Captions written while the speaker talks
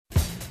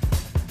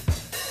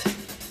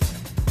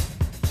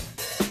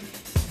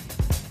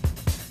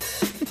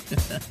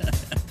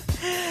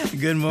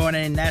Good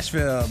morning,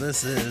 Nashville.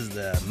 This is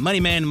the Money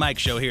Man Mike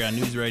Show here on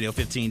News Radio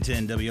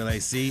 1510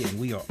 WLAC, and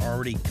we are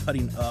already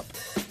cutting up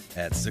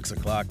at 6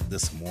 o'clock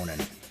this morning.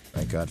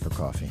 Thank God for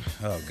coffee.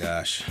 Oh,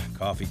 gosh.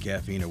 Coffee,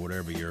 caffeine, or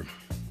whatever your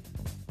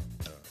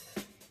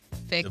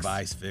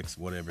device fix,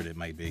 whatever it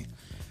might be.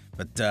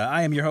 But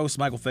I am your host,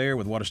 Michael Thayer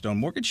with Waterstone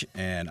Mortgage,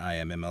 and I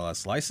am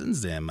MLS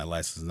licensed, and my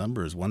license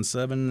number is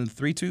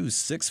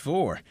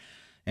 173264.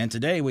 And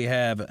today we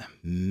have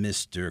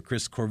Mr.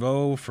 Chris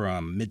Corvo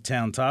from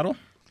Midtown Title.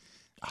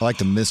 I like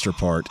the Mr.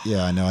 part.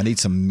 Yeah, I know. I need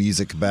some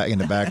music back in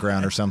the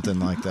background or something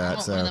like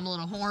that. One of them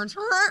little horns.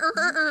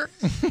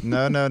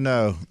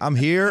 No. I'm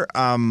here.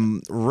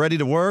 I'm ready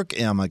to work,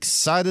 and I'm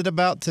excited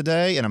about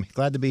today, and I'm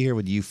glad to be here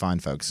with you fine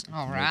folks.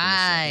 All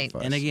right.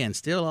 And again,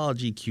 still all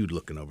GQ'd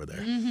looking over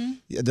there. Mm-hmm.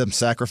 Yeah, I'm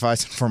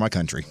sacrificing for my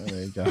country.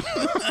 There you go.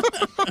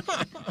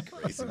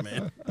 Crazy,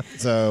 man.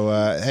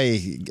 So,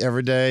 hey,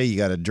 every day you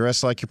got to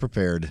dress like you're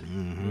prepared.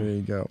 Mm-hmm. There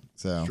you go.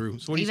 So, True.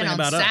 So what do you Even think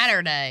on about us?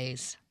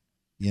 Saturdays.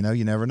 you know,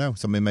 you never know.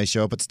 Somebody may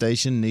show up at the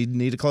station,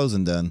 need a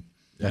closing done.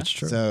 That's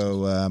true.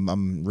 So,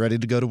 I'm ready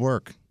to go to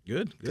work.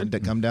 Good.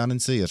 Come down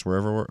and see us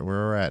wherever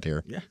we're at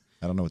here. Yeah.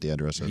 I don't know what the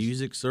address is.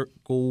 Music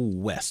Circle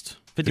West.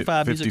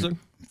 55 Music Circle?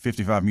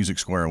 55 Music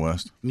Square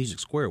West. Music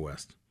Square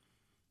West.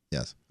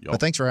 Yes. Yup. But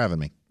thanks for having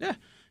me. Yeah.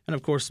 And,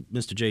 of course,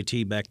 Mr.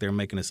 JT back there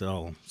making us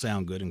all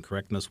sound good and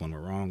correcting us when we're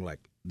wrong, like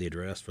the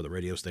address for the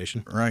radio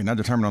station. Right. And I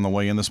determined on the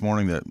way in this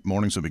morning that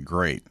mornings would be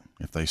great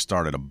if they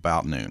started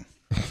about noon.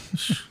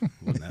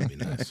 Wouldn't that be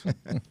nice?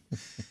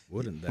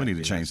 Wouldn't that We need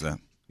be to change nice? that.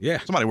 Yeah.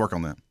 Somebody work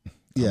on that.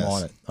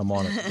 Yes. I'm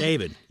on it.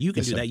 David, you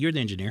can Yes, do sir. that. You're the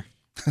engineer.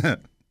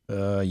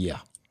 Yeah.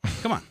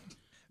 Come on.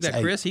 Is that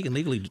Hey, Chris? He can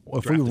legally Well,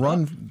 if draft we it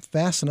run up.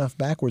 fast enough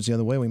backwards the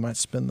other way, we might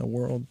spin the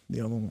world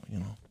the other.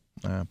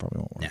 Probably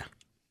won't work. Yeah.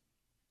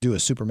 Do a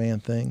Superman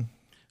thing.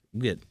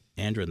 Get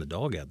Andra and the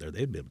dog out there.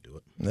 They'd be able to do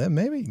it.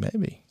 Maybe.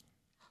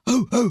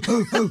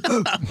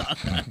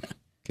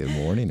 Good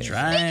morning. Andy.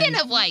 Speaking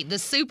of, the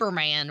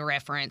Superman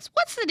reference,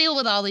 what's the deal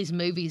with all these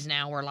movies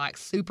now where,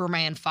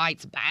 Superman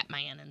fights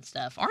Batman and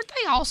stuff? Aren't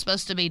they all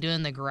supposed to be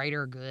doing the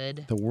greater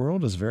good? The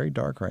world is very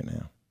dark right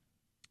now.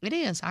 It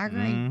is. I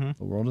agree. Mm-hmm.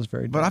 The world is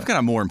very dark. But I've got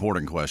a more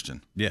important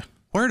question. Yeah.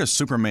 Where does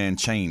Superman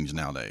change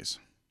nowadays?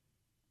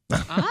 Oh.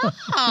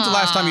 When's the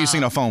last time you've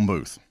seen a phone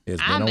booth? It's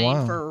I been a mean,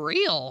 while. for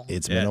real.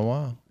 It's Yeah. been a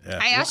while.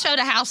 Yeah. Hey, I showed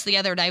a house the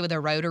other day with a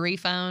rotary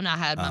phone. I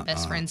had my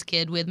best friend's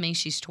kid with me.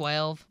 She's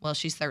 12. Well,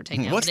 she's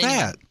 13 now. What's but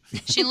anyway,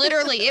 that? She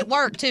literally, it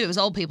worked too. It was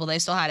old people. They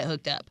still had it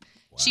hooked up.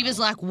 Wow. She was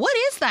like, "What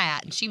is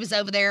that?" And she was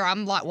over there.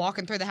 I'm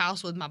walking through the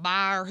house with my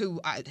buyer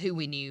who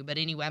we knew. But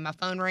anyway, my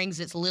phone rings.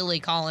 It's Lily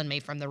calling me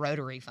from the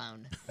rotary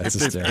phone. That's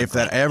If hysterical.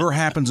 that ever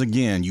happens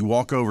again, you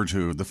walk over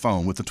to the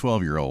phone with the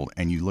 12-year-old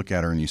and you look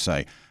at her and you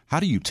say, "How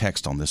do you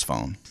text on this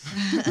phone?"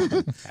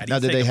 Now,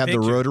 did they have the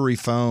rotary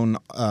phone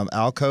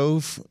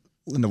alcove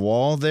in the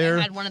wall there?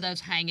 They had one of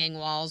those hanging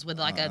walls with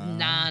a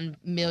 9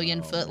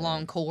 million foot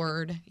long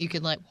cord. You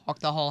could walk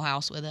the whole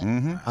house with it.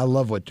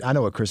 I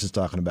know what Chris is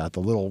talking about.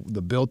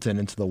 The built-in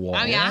into the wall.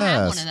 Oh yeah, I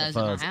have one Yes. of those in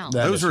Phones. my house.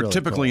 That Those is are really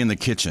typically cool. in the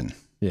kitchen.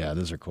 Yeah,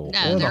 those are cool.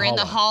 No, Or they're in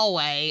the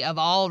hallway of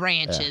all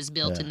ranches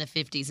built yeah. in the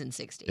 50s and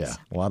 60s. Yeah,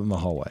 a lot in the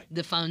hallway.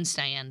 The phone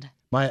stand.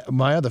 My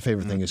other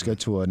favorite thing is go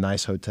to a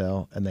nice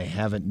hotel and they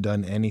haven't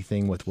done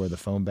anything with where the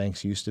phone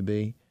banks used to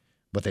be,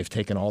 but they've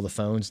taken all the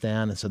phones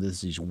down, and so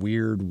there's these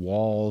weird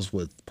walls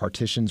with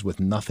partitions with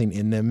nothing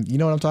in them. You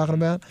know what I'm talking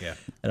about? Yeah.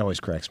 It always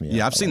cracks me up.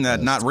 Yeah, I've I seen like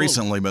that not those.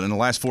 recently, but in the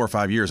last 4 or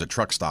 5 years at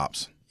truck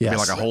stops. Yes. Be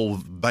like a whole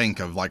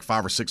bank of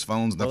 5 or 6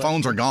 phones. The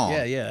phones are gone.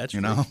 Yeah, that's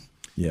you true. know.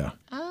 Yeah.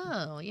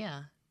 Oh,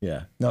 yeah.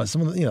 Yeah. No,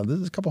 some of the,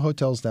 there's a couple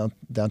hotels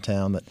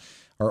downtown that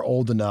are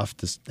old enough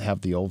to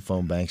have the old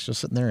phone banks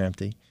just sitting there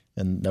empty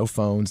and no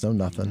phones, no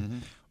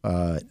nothing.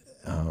 I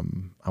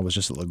was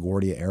just at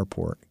LaGuardia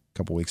Airport a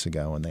couple weeks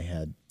ago, and they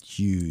had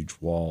huge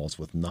walls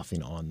with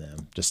nothing on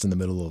them, just in the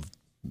middle of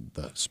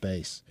the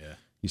space. Yeah.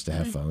 Used to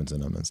have phones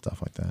in them and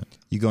stuff like that.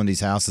 You go in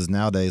these houses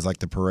nowadays, like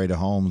the Parade of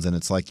Homes, and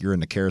it's like you're in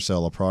the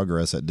Carousel of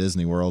Progress at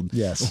Disney World.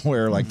 Yes.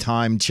 Where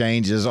time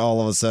changes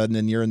all of a sudden,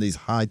 and you're in these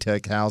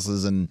high-tech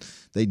houses, and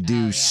they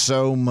do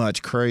so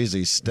much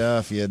crazy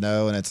stuff, and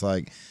it's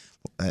like,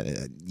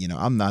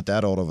 I'm not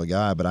that old of a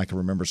guy, but I can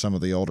remember some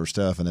of the older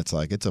stuff, and it's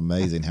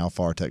amazing how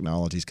far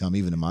technology's come,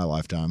 even in my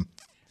lifetime.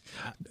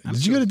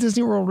 Did you go to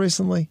Disney World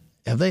recently?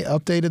 Have they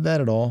updated that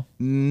at all?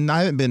 I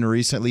haven't been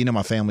recently.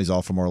 My family's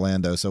all from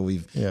Orlando, so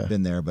we've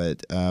been there.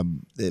 But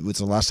it was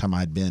the last time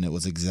I'd been. It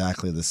was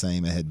exactly the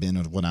same it had been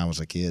when I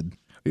was a kid.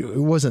 It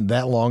wasn't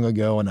that long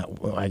ago, and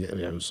I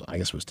guess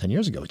it was 10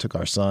 years ago. We took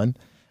our son,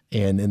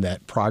 and in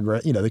that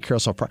progress, the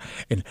carousel,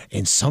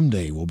 and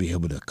someday we'll be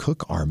able to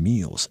cook our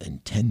meals in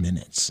 10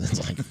 minutes.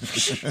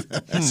 It's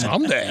like,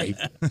 someday,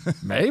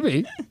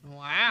 maybe.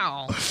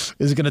 Wow.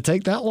 Is it going to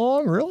take that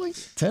long, really?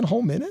 10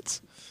 whole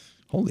minutes?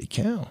 Holy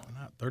cow.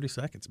 Not 30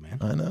 seconds, man.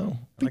 I know.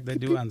 Like they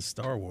do on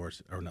Star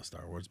Wars, or not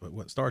Star Wars,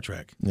 but Star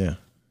Trek. Yeah.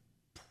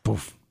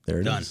 Poof. There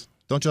it is. Done.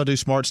 Don't y'all do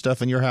smart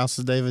stuff in your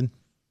houses, David?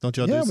 Don't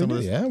y'all do some of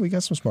this? Yeah, we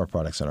got some smart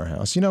products in our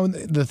house.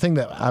 The thing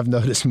that I've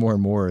noticed more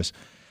and more is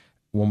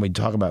when we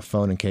talk about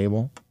phone and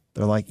cable,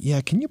 They're like,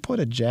 yeah, can you put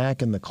a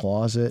jack in the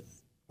closet?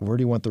 Where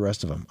do you want the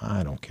rest of them?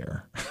 I don't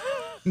care.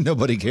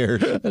 Nobody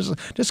cared. I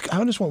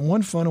just want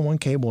one phone and one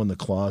cable in the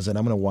closet.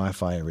 I'm going to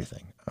Wi-Fi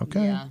everything.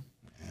 Okay. Yeah.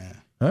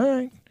 All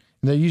right.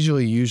 And they're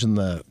usually using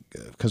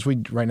because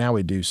right now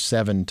we do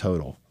 7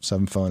 total,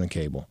 7 phone and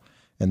cable.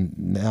 And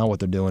now what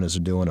they're doing is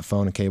they're doing a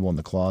phone and cable in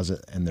the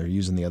closet, and they're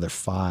using the other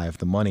 5,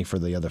 the money for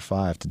the other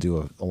 5 to do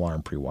a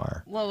alarm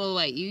pre-wire. Whoa,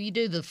 wait. You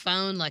do the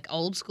phone like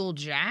old school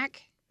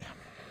jack?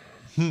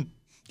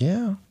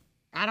 Yeah.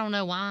 I don't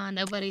know why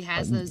nobody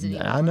has those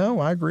anymore. I know.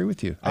 I agree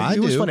with you. I It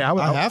was do. funny.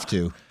 I have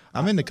to.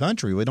 I'm in the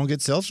country. We don't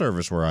get cell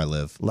service where I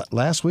live.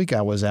 Last week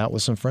I was out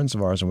with some friends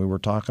of ours, and we were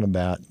talking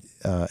about,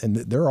 and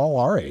they're all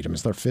our age. I mean,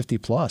 they're 50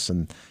 plus,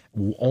 and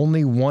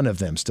only one of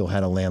them still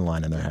had a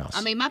landline in their house.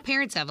 I mean, my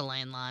parents have a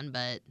landline,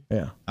 but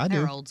yeah, I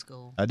they're do. old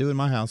school. I do in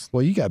my house.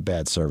 well, you got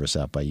bad service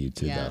out by you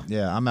too, Yeah. though.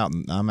 Yeah, I'm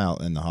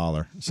out in the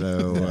holler,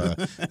 so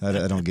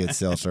I don't get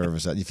cell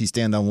service. If you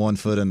stand on one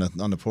foot on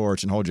the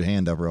porch and hold your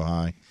hand up real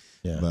high,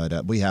 Yeah.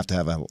 but we have to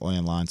have a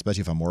landline,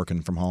 especially if I'm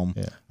working from home.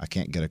 Yeah.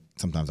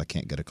 Sometimes I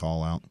can't get a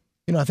call out.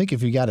 You know, I think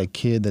if you got a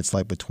kid that's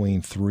like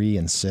between 3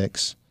 and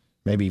 6,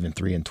 maybe even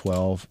 3 and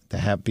 12,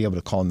 to be able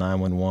to call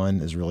 911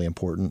 is really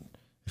important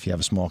if you have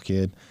a small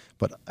kid.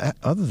 But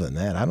other than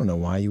that, I don't know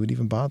why you would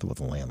even bother with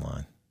a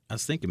landline. I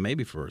was thinking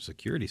maybe for a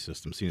security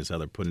system, seeing as how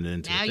they're putting it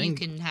into Now a thing. you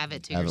can have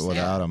it to Have it yourself.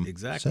 without them.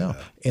 Exactly. So,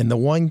 and the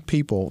one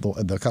people,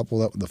 the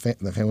couple, the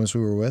families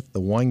we were with, the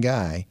one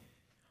guy,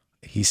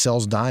 he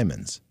sells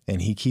diamonds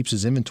and he keeps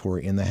his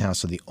inventory in the house.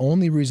 So the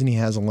only reason he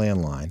has a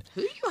landline.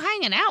 Who are you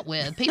hanging out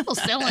with? People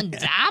selling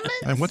diamonds?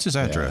 And what's his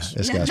address?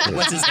 This guy's pretty,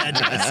 What's his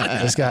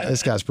address?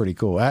 this guy's pretty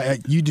cool.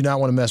 You do not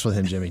want to mess with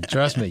him, Jimmy.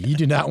 Trust me, you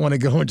do not want to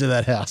go into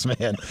that house,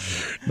 man.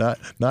 Not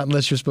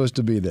unless you're supposed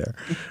to be there.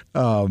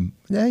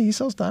 Yeah, he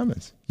sells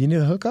diamonds. You need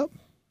a hookup?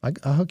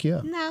 I'll hook you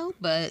up. No,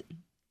 but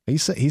He I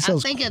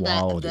sells think of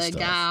quality the stuff.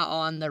 guy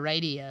on the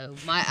radio.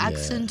 My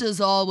accent is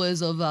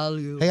always a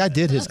value. Hey, I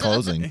did his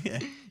closing.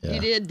 You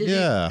did?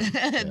 Yeah.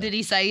 Did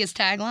he say his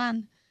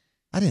tagline?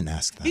 I didn't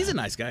ask that. He's a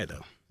nice guy,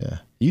 though. Yeah,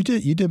 you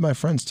did my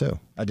friends too.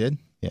 I did.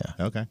 Yeah,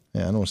 Okay.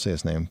 yeah. I don't want to say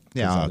his name. 'cause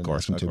Yeah, I of didn't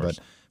course, ask him of to, course.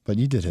 But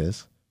you did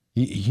his.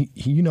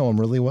 You know him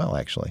really well,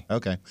 actually.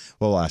 Okay.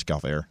 Well, we'll ask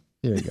off air.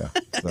 There you go.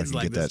 So I It's can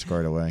like get this. that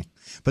squared away.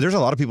 But there's a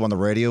lot of people on the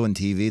radio and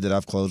TV that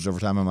I've closed over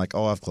time. I'm like,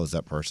 oh, I've closed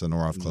that person,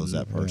 or I've closed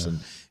that person,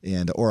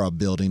 or a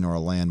building or a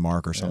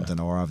landmark or something,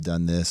 or I've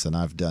done this and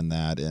I've done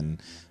that,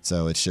 and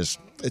so it's just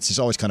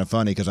always kind of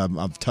funny because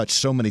I've touched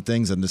so many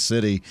things in the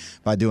city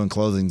by doing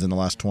closings in the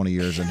last 20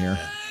 years in here.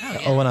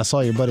 Oh, and I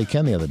saw your buddy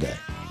Ken the other day.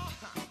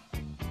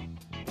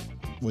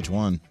 Which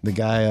one? The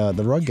guy,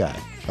 the rug guy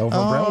over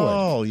on Brentwood.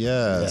 Oh,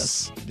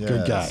 yes.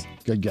 Good guy.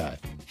 Good guy.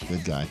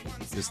 Good guy.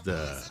 Just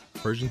the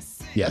Persian.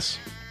 Yes.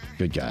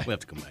 Good guy. We have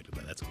to come back to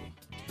that. That's cool.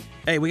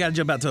 Hey, we got to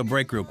jump out to a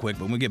break real quick,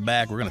 but when we get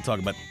back, we're going to talk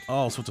about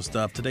all sorts of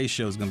stuff. Today's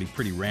show is going to be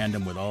pretty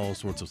random with all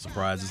sorts of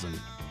surprises and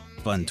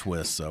fun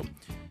twists. So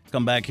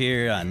come back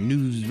here on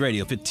News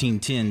Radio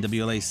 1510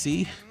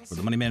 WLAC for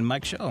the Money Man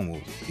Mike Show, and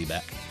we'll be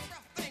back.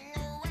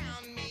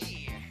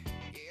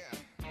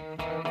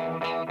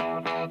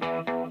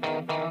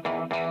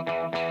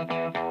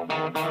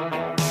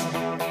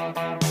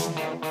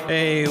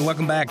 Hey,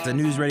 welcome back to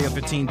News Radio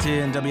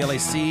 1510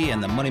 WLAC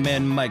and the Money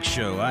Man Mike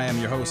Show. I am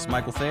your host,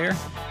 Michael Thayer,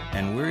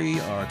 and we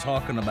are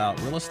talking about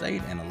real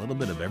estate and a little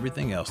bit of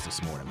everything else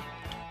this morning.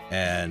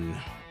 And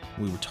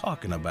we were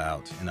talking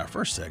about, in our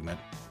first segment,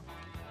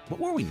 what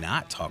were we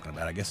not talking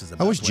about? I guess is the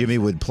I wish best way Jimmy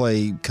to-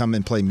 would come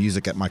and play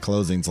music at my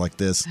closings like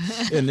this,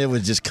 and it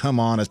would just come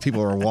on as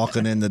people are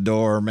walking in the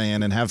door,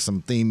 man, and have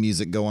some theme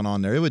music going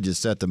on there. It would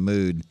just set the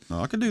mood.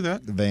 Oh, I can do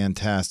that.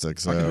 Fantastic. I can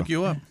So, hook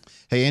you up.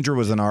 hey, Andra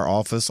was in our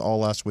office all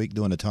last week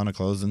doing a ton of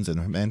closings,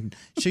 and man,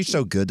 she's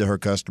so good to her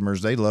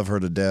customers. They love her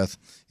to death,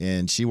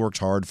 and she works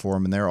hard for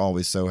them, and they're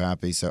always so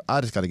happy. So I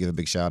just got to give a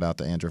big shout out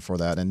to Andra for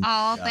that. And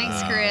Oh,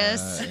 thanks,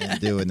 Chris. and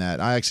doing that.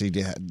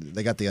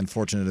 They got the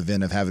unfortunate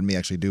event of having me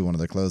actually do one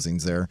of the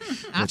closings there.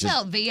 I which is-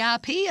 felt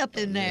VIP up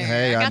in there.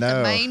 Hey, I I got the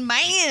know. main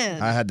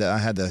man. I had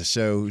to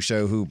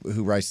show who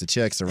writes the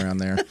checks around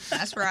there.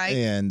 That's right.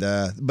 And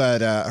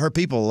but her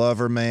people love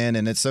her, man,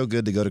 and it's so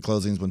good to go to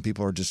closings when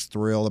people are just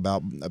thrilled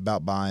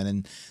about buying,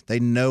 and they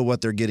know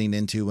what they're getting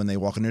into when they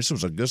walk in there.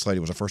 This lady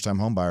was a first time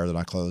home buyer that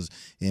I closed,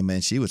 and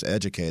man, she was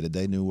educated.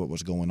 They knew what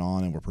was going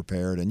on and were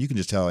prepared, and you can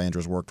just tell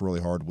Andrew's worked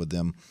really hard with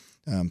them.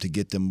 To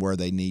get them where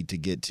they need to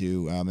get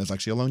to. It's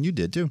actually a loan you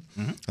did too.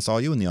 Mm-hmm. I saw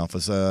you in the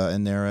office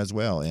in there as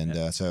well.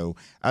 And so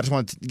I just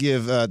want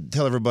to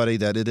tell everybody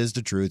that it is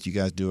the truth. You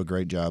guys do a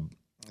great job.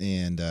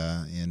 And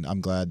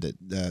I'm glad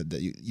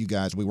that you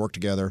guys, we work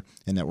together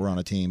and that we're on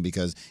a team,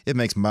 because it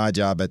makes my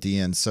job at the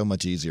end so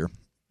much easier.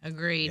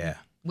 Agreed. Yeah.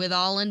 With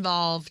all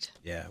involved.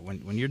 Yeah,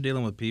 when you're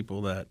dealing with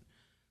people that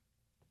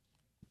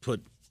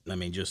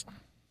just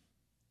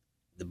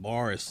the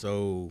bar is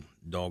so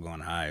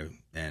doggone high,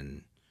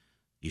 and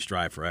you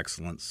strive for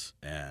excellence,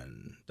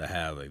 and to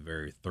have a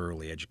very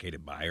thoroughly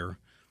educated buyer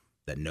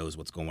that knows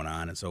what's going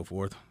on and so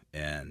forth,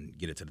 and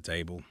get it to the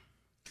table,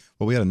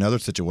 Well, we had another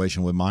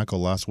situation with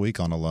Michael last week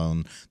on a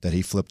loan that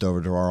he flipped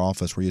over to our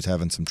office where he was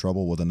having some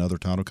trouble with another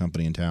title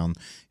company in town,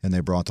 and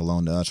they brought the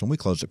loan to us, and we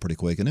closed it pretty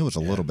quick, and it was a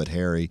little bit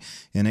hairy,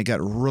 and it got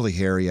really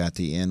hairy at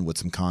the end with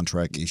some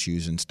contract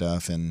issues and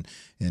stuff, and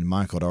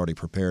Michael had already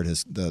prepared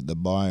the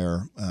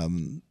buyer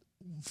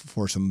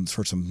for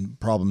some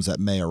problems that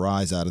may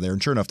arise out of there,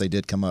 and sure enough, they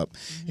did come up,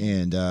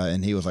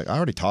 and he was like, I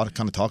already talked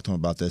to him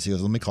about this. He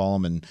goes, let me call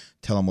him and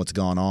tell him what's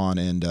going on,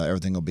 and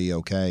everything will be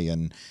okay.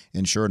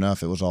 And sure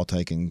enough, it was all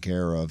taken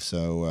care of.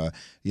 So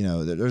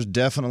there's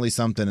definitely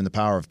something in the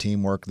power of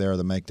teamwork there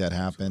to make that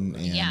happen.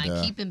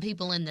 And keeping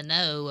people in the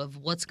know of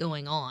what's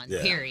going on.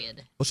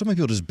 Period. Well, so many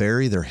people just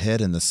bury their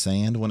head in the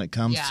sand when it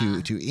comes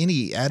to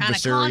any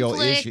adversarial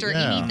conflict issue or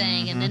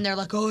anything, and then they're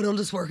like, "Oh, it'll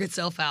just work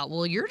itself out."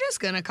 Well, you're just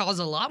going to cause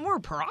a lot more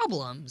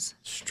problems.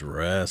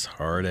 Stress,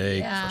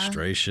 heartache,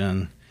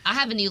 frustration. I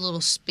have a new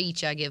little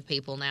speech I give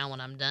people now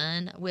when I'm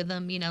done with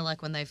them,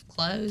 like when they've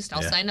closed.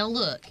 I'll say, no,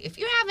 look, if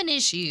you have an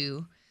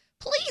issue,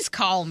 please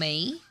call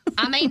me.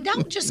 I mean,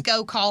 don't just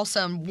go call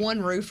some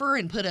one roofer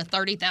and put a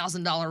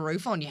 $30,000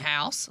 roof on your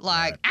house.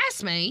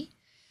 Ask me.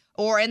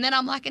 And then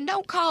I'm like, and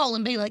don't call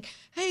and be like,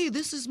 hey,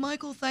 this is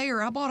Michael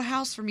Thayer. I bought a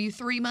house from you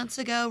 3 months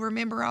ago.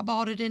 Remember, I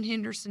bought it in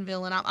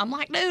Hendersonville. And I'm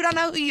like, dude, I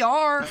know who you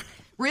are.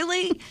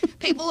 Really?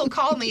 People will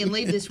call me and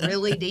leave this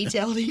really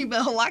detailed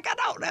email like I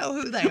don't know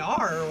who they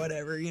are or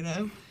whatever,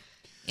 Anyway.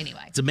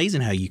 It's amazing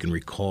how you can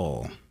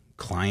recall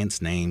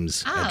clients'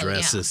 names,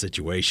 addresses,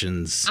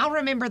 situations.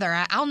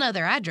 I'll know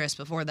their address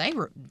before they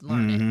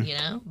learn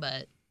it,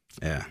 but.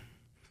 Yeah.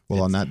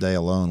 Well, on that day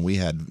alone, we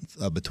had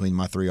between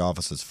my 3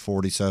 offices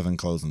 47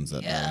 closings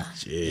that day.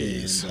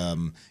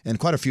 Jeez. And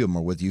quite a few of them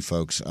were with you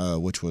folks,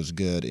 which was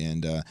good.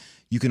 And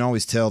you can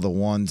always tell the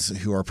ones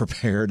who are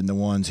prepared and the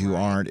ones who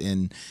aren't.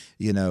 And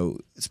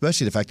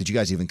especially the fact that you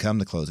guys even come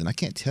to closing. I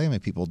can't tell you how many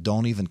people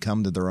don't even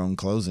come to their own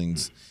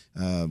closings,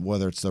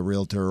 whether it's the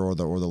realtor or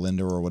the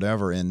lender or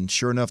whatever. And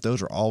sure enough,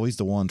 those are always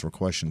the ones where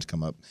questions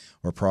come up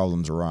or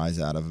problems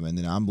arise out of them. And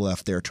then I'm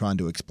left there trying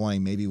to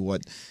explain maybe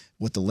what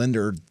the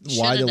lender,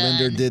 why the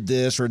lender did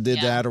this or did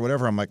that or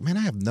whatever. I'm like, man,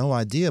 I have no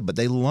idea. But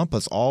they lump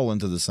us all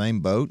into the same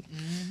boat.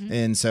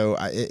 And so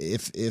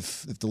if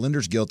the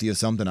lender's guilty of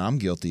something, I'm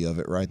guilty of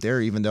it right there,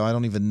 even though I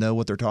don't even know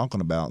what they're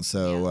talking about.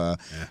 So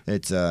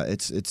it's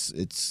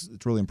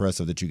really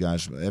impressive that you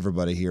guys,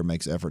 everybody here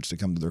makes efforts to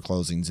come to their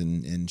closings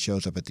and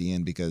shows up at the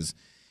end, because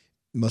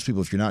most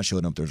people, if you're not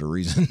showing up, there's a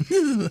reason.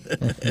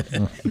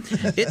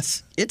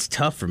 It's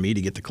tough for me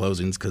to get to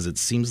closings because it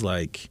seems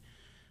like,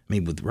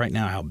 with right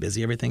now how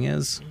busy everything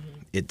is,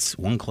 it's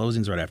one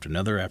closing's right after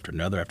another,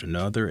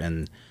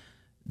 and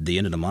the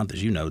end of the month,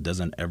 as you know,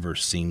 doesn't ever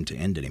seem to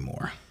end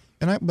anymore.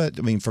 But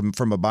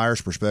from a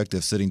buyer's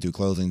perspective, sitting through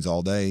closings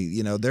all day,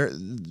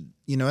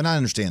 and I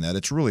understand that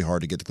it's really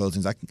hard to get to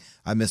closings.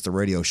 I miss the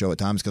radio show at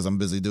times because I'm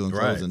busy doing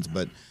closings,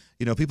 but.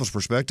 People's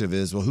perspective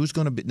is, well, who's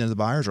going to be? And the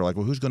buyers are like,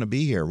 well, who's going to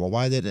be here? Well,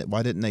 why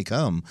didn't they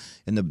come?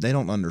 And they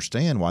don't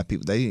understand why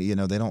people they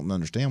don't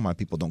understand why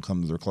people don't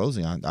come to their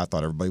closing. I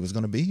thought everybody was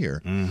going to be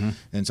here,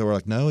 and so we're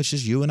like, no, it's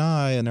just you and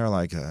I. And they're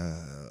like,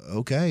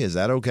 okay, is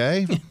that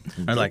okay?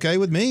 Okay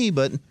with me,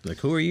 but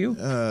who are you?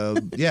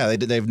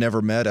 They've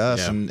never met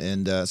us,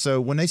 and so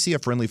when they see a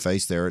friendly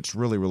face there, it's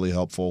really, really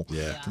helpful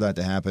for that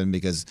to happen,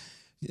 because.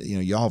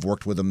 Y'all have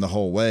worked with them the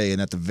whole way, and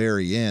at the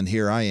very end,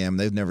 here I am.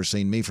 They've never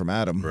seen me from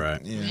Adam.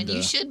 Right. And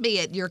you should be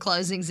at your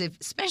closings,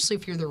 especially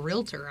if you're the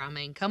realtor.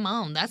 Come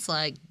on. That's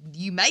like,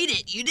 you made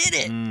it. You did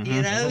it.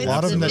 There's a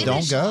lot of them that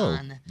don't go.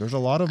 There's a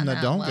lot of them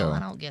that don't go. I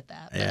don't get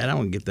that. Yeah, I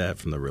don't get that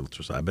from the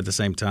realtor side. But at the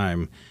same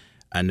time,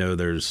 I know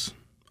there's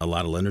a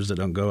lot of lenders that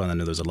don't go, and I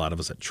know there's a lot of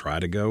us that try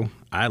to go.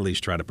 I at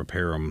least try to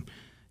prepare them.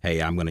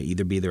 Hey, I'm going to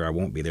either be there or I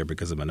won't be there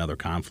because of another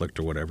conflict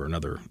or whatever,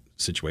 another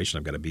situation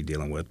I've got to be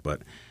dealing with.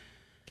 But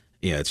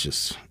yeah, it's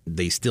just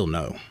they still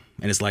know.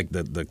 And it's like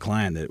the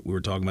client that we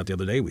were talking about the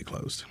other day we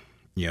closed.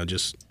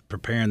 Just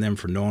preparing them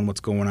for knowing what's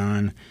going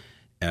on.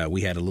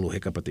 We had a little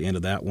hiccup at the end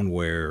of that one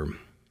where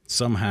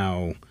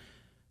somehow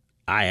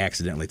I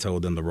accidentally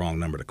told them the wrong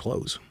number to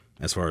close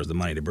as far as the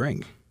money to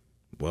bring.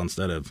 Well,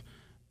 instead of,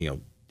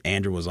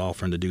 Andra was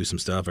offering to do some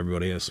stuff,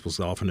 everybody else was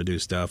offering to do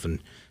stuff.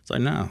 And it's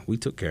like, no, we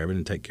took care of it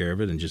and take care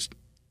of it, and just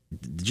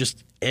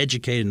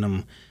educating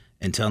them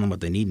and telling them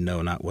what they need to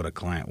know, not what a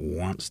client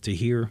wants to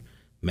hear,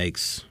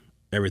 makes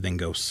everything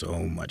go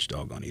so much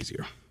doggone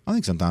easier. I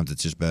think sometimes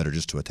it's just better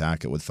just to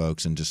attack it with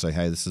folks and just say,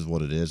 hey, this is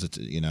what it is. It's,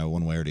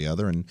 one way or the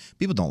other. And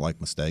people don't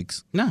like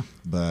mistakes. No.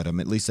 But at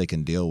least they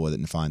can deal with it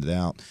and find it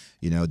out.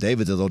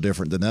 David's a little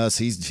different than us.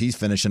 He's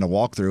finishing a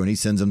walkthrough and he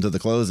sends them to the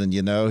closing,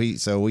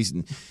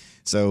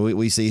 So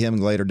we see him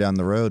later down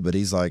the road, but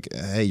he's like,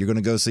 hey, you're going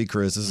to go see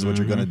Chris. This is what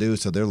you're going to do.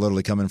 So they're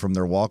literally coming from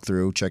their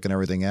walkthrough, checking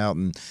everything out.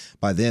 And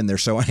by then they're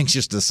so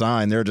anxious to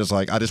sign. They're just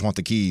like, I just want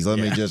the keys. Let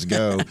me just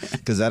go.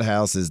 Because that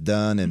house is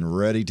done and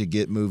ready to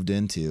get moved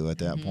into at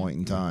that point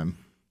in time.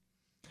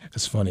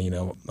 It's funny,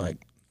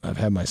 I've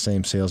had my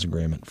same sales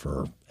agreement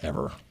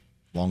forever.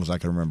 As long as I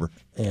can remember.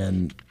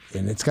 And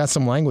it's got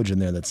some language in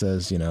there that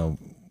says,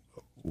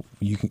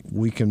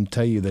 we can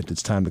tell you that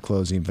it's time to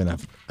close even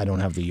if I don't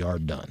have the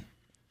yard done.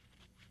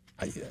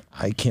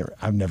 I can't.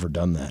 I've never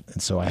done that,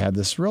 and so I had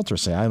this realtor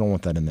say, "I don't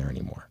want that in there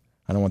anymore.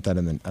 I don't want that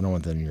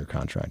in your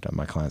contract.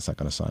 My client's not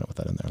going to sign it with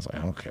that in there." I was like,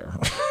 "I don't care.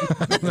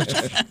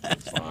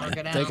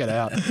 Fine. Take it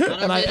out."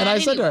 And I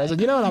said to her, "I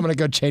said, you know what? I'm going to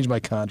go change my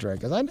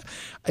contract because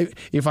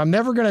if I'm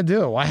never going to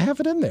do it, why have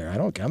it in there? I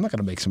don't care. I'm not going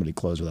to make somebody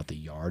close without the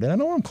yard, and I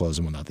don't want them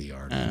closing without the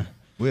yard."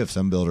 We have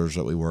some builders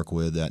that we work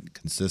with that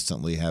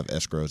consistently have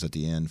escrows at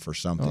the end for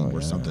something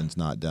where something's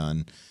not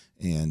done.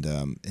 And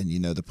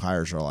the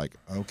buyers are like,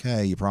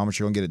 okay, you promise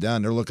you're going to get it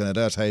done. They're looking at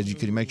us. Hey,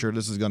 could you make sure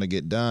this is going to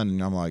get done?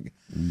 And I'm like,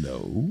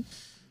 no.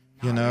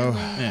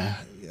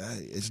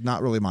 It's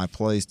not really my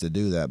place to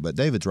do that. But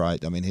David's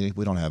right. I mean,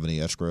 we don't have any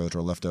escrows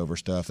or leftover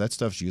stuff. That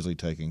stuff's usually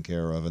taken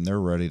care of, and they're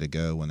ready to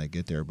go when they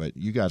get there. But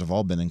you guys have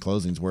all been in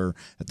closings where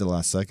at the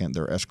last second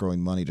they're escrowing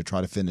money to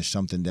try to finish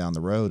something down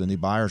the road, and the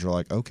buyers are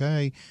like,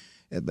 okay.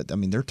 But, I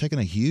mean, they're taking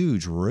a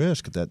huge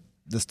risk that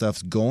this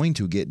stuff's going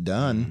to get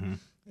done. Mm-hmm.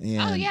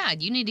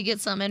 And you need to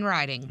get some in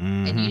writing,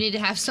 and you need to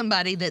have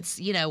somebody that's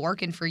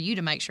working for you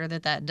to make sure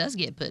that does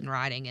get put in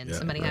writing, and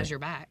somebody has your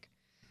back.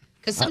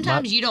 Because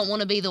sometimes you don't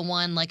want to be the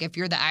one, like if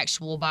you're the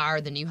actual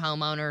buyer, the new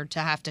homeowner, to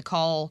have to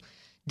call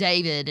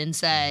David and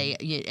say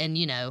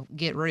and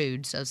get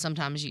rude. So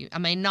sometimes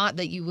not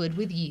that you would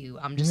with you.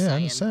 I'm just saying.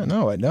 I'm just saying.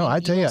 No. I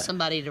tell you, want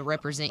somebody to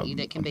represent you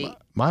that can be.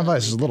 My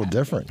advice is a little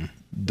different.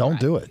 Don't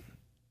do it.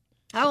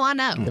 Oh, I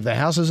know. If the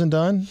house isn't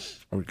done,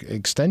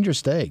 extend your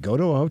stay. Go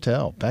to a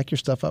hotel. Pack your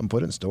stuff up and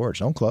put it in storage.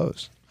 Don't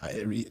close.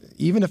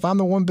 Even if I'm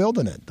the one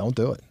building it, don't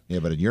do it. Yeah,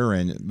 but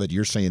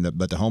you're saying that,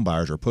 but the home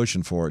buyers are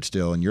pushing for it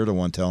still, and you're the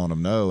one telling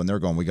them no, and they're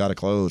going, we got to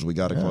close, we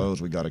got to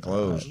close, we got to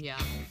close. Yeah,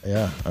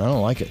 I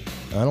don't like it.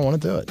 I don't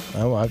want to do it.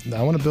 I want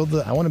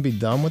to I want to be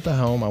done with the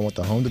home. I want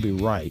the home to be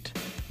right,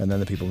 and then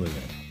the people move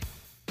in.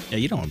 Yeah,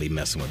 you don't want to be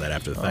messing with that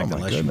after the fact. Oh,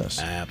 my goodness.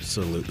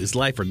 Absolutely. It's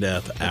life or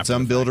death after At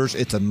some builders,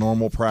 it's a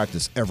normal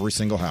practice, every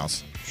single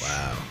house.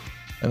 Wow.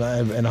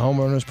 And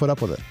homeowners put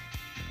up with it.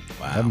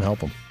 Wow. Have them help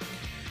them.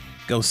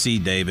 Go see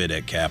David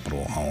at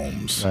Capitol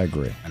Homes. I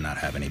agree. And not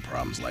have any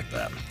problems like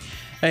that.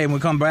 Hey, when we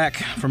come back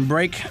from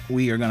break,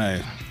 we are going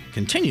to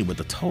continue with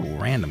the total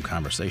random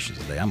conversations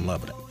today. I'm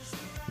loving it.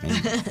 I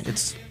mean,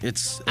 it's a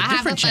different I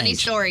have a funny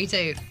change. story,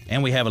 too.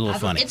 And we have a little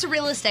funny. It's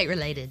real estate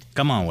related.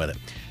 Come on with it.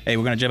 Hey,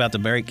 we're going to jump out the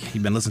break.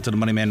 You've been listening to the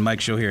Money Man Mike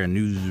Show here on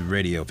News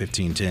Radio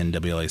 1510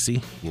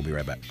 WLAC. We'll be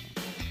right back.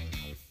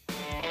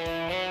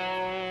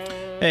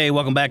 Hey,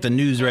 welcome back to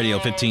News Radio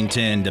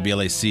 1510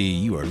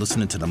 WLAC. You are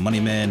listening to the Money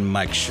Man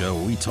Mike Show.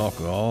 We talk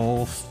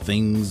all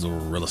things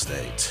real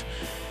estate.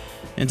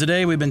 And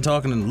today we've been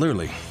talking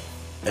literally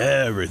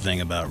everything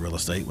about real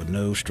estate with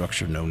no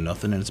structure, no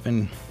nothing. And it's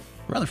been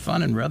rather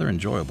fun and rather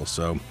enjoyable.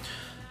 So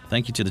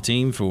thank you to the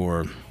team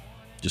for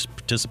just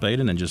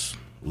participating and just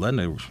letting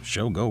the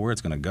show go where it's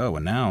going to go.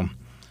 And now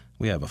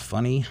we have a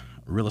funny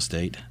real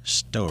estate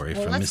story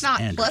from Miss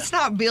Andra. Let's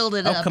not build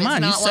it up. Oh, come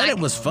on. You said like it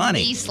was funny.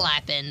 Knee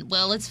slapping.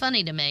 Well, it's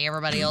funny to me.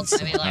 Everybody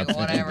else may be like,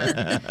 whatever.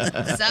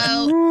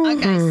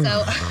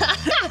 So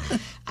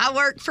I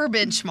work for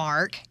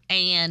Benchmark,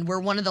 and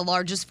we're one of the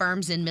largest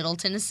firms in Middle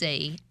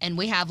Tennessee. And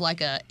we have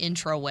like a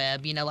intro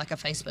web, like a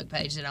Facebook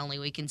page that only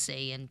we can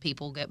see, and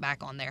people get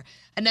back on there.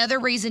 Another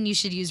reason you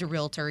should use a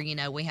realtor,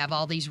 we have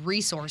all these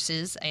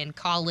resources and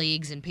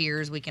colleagues and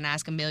peers we can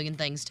ask a million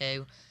things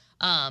to.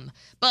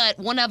 But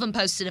one of them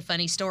posted a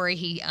funny story.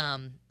 He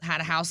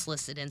had a house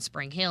listed in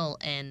Spring Hill,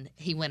 and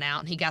he went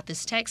out and he got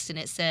this text, and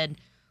it said,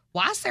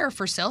 "Why is there a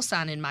for sale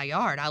sign in my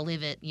yard? I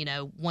live at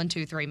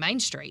 123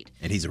 Main Street."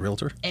 And he's a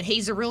realtor? And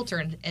he's a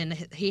realtor, and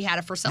he had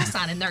a for sale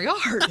sign in their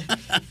yard,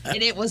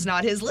 and it was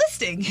not his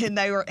listing. And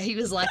he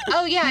was like,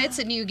 "Oh yeah, it's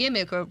a new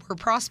gimmick. We're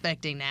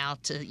prospecting now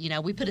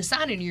to we put a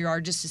sign in your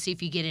yard just to see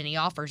if you get any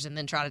offers, and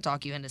then try to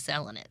talk you into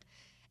selling it."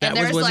 That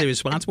was what his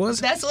response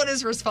was? That's what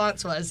his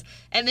response was.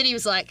 And then he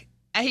was like,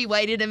 he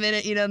waited a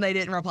minute, and they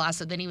didn't reply.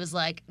 So then he was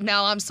like,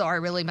 "No, I'm sorry,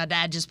 really. My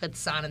dad just put the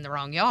sign in the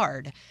wrong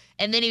yard."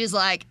 And then he was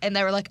like, and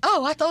they were like,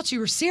 "Oh, I thought you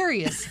were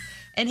serious."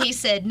 And he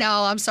said,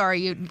 "No, I'm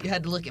sorry. You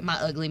had to look at my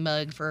ugly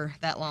mug for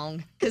that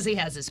long," because he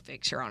has his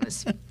picture on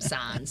his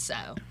sign. So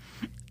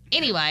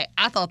anyway,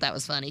 I thought that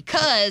was funny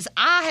because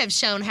I have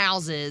shown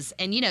houses,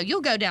 and you'll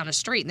go down a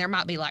street and there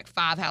might be like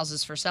 5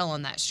 houses for sale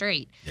on that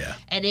street. Yeah.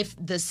 And if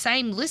the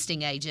same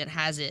listing agent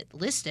has it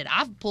listed,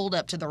 I've pulled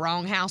up to the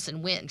wrong house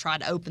and went and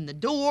tried to open the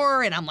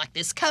door, and I'm like,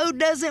 this code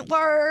doesn't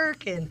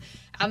work. And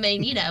I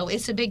mean,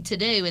 it's a big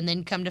to-do, and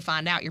then come to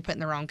find out you're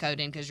putting the wrong code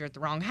in because you're at the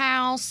wrong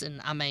house.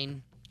 And I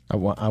mean, I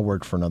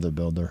worked for another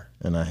builder,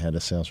 and I had a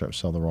sales rep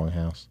sell the wrong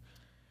house.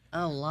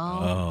 oh,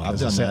 Lord. I've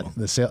done that.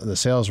 The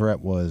sales rep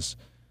was,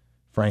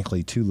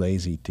 frankly, too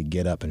lazy to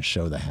get up and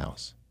show the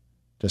house.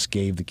 Just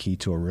gave the key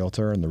to a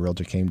realtor, and the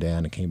realtor came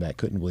down and came back,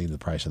 couldn't believe the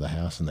price of the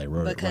house, and they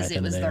wrote Because it right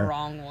it was in the there.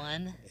 wrong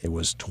one. It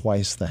was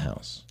twice the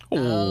house.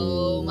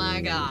 Oh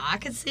my God. I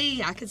could see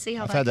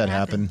how I've had that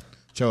happen.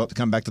 Show up to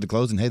come back to the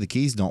closing. Hey, the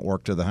keys don't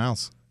work to the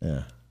house.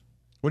 Yeah.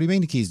 What do you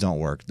mean the keys don't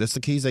work? That's the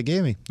keys they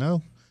gave me.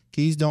 No,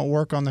 keys don't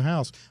work on the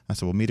house. I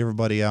said, well, meet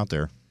everybody out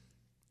there.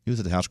 He was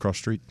at the house across the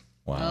street.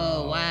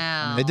 Oh,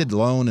 wow. They did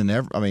loan and they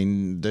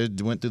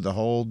went through the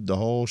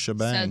whole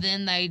shebang. So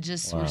then they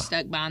just were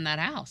stuck buying that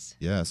house.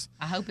 Yes.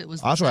 I hope it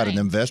was I also the had an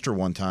same. investor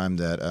one time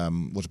that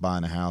was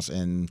buying a house,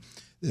 and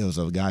there was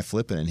a guy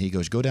flipping it, and he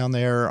goes, go down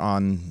there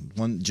on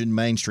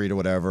Main Street or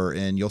whatever,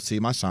 and you'll see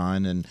my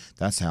sign, and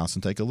that's the house,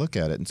 and take a look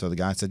at it. And so the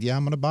guy said, yeah,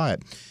 I'm going to buy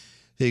it.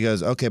 He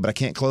goes, okay, but I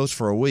can't close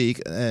for a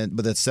week.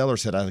 But the seller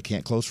said, I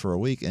can't close for a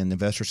week. And the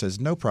investor says,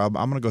 no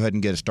problem. I'm going to go ahead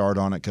and get a start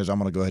on it because I'm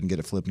going to go ahead and get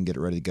it flipped and get it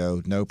ready to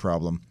go. No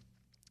problem.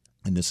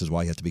 And this is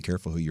why you have to be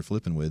careful who you're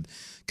flipping with.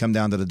 Come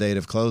down to the date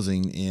of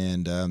closing,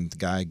 and the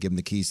guy gave him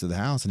the keys to the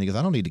house. And he goes,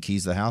 I don't need the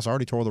keys to the house. I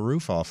already tore the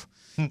roof off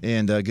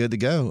and good to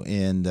go.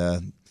 And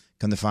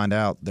come to find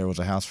out, there was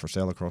a house for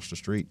sale across the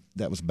street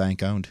that was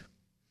bank owned.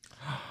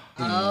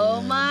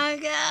 Oh, my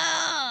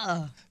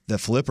God. The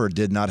flipper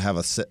did not have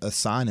a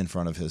sign in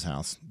front of his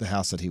house, the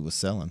house that he was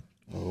selling.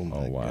 Oh, my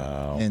God.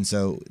 Wow. And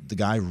so the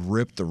guy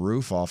ripped the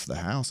roof off the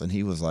house, and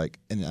he was like,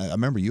 and I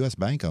remember U.S.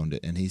 Bank owned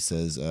it, and he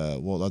says,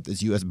 well,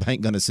 is U.S.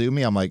 Bank going to sue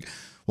me? I'm like,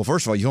 well,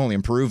 first of all, you only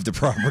improved the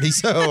property,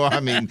 so, I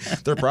mean,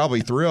 they're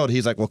probably thrilled.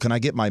 He's like, well, can I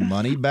get my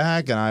money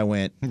back? And I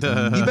went, you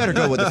better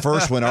go with the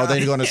first one. Are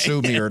they going to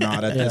sue me or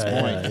not at this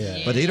point?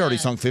 Yeah. But he'd already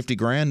sunk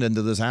 $50,000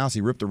 into this house.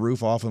 He ripped the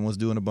roof off and was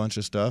doing a bunch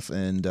of stuff.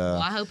 And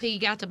Well, I hope he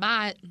got to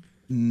buy it.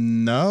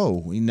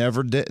 no, he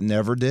never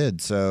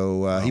did.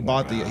 So he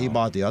bought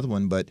the other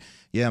one, but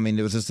yeah, I mean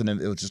it was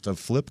just a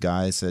flip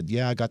guy. Said,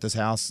 yeah, I got this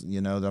house, that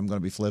I'm going to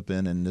be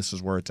flipping, and this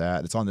is where it's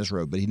at. It's on this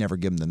road, but he never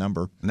gave him the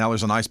number. Now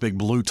there's a nice big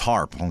blue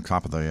tarp on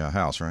top of the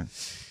house, right?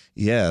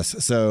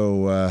 Yes.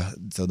 So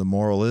the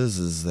moral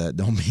is that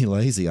don't be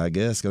lazy. I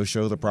guess go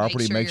show the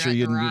property, sure make sure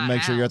you're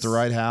at the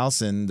right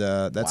house, and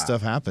that Wow.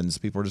 stuff happens.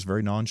 People are just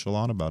very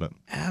nonchalant about it.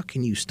 How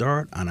can you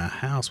start on a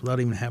house without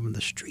even having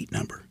the street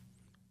number?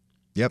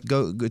 Yep,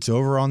 go. It's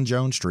over on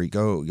Jones Street.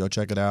 Go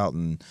check it out.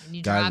 And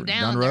You guy drive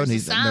down, the road,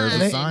 there's and a there's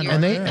sign, a sign. you're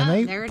right like, there.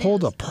 oh, there it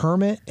pulled is. a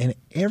permit and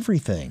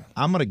everything.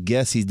 I'm gonna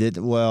guess he did.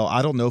 Well,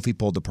 I don't know if he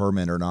pulled the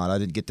permit or not. I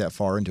didn't get that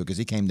far into it because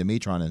he came to me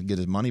trying to get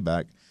his money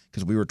back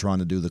because we were trying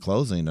to do the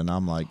closing, and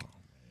I'm like,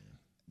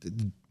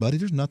 buddy,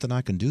 there's nothing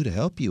I can do to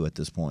help you at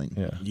this point.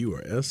 Yeah. You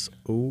are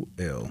SOL.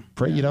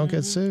 Pray you don't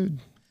get sued.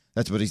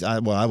 That's what I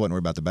wasn't worried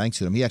about the bank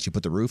suit him. He actually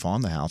put the roof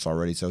on the house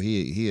already, so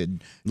he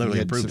had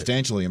Literally improved it.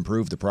 substantially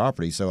improved the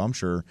property. So I'm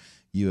sure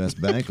U.S.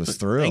 Bank was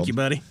thrilled. Thank you,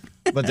 buddy.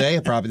 But they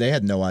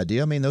had no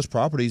idea. I mean, those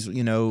properties, a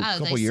they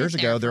couple years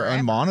sit ago, there they're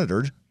forever.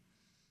 unmonitored,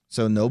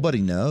 so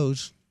nobody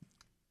knows,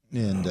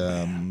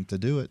 and to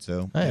do it.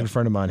 So I had a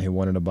friend of mine who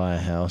wanted to buy a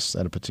house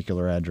at a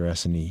particular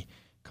address, and he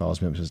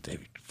calls me up and says,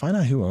 David, find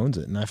out who owns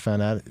it. And I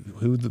found out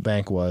who the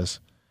bank was,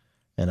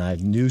 and I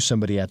knew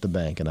somebody at the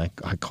bank, and I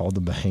called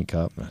the bank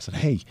up, and I said,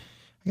 hey,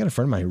 I got a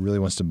friend of mine who really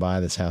wants to buy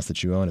this house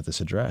that you own at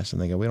this address.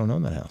 And they go, we don't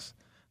own that house.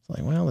 It's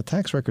like, well, the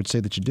tax records say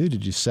that you do.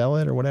 Did you sell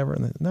it or whatever?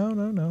 And they,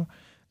 no.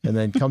 And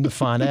then come to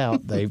find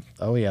out, they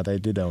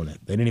did own it.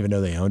 They didn't even know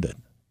they owned it.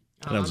 Oh,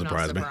 That I'm doesn't not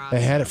surprise me. surprised.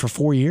 They had it for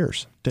 4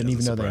 years. Didn't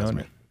even know Doesn't they surprise owned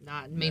me. it.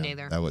 Not me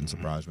neither. that wouldn't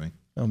surprise me.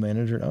 Oh,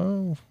 manager,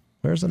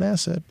 where's an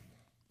asset?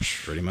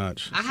 Pretty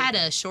much. I had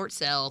a short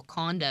sale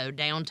condo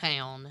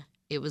downtown.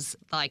 It was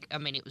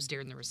it was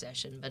during the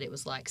recession, but it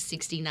was like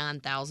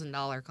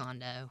 $69,000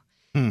 condo.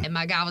 And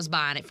my guy was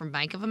buying it from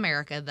Bank of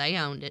America. They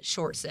owned it,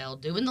 short sale,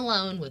 doing the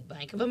loan with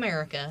Bank of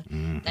America.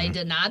 They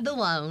denied the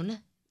loan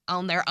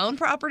on their own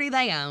property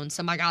they owned.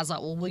 So my guy's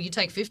like, well, will you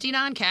take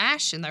 $59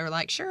 cash? And they were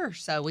like, sure.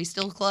 So we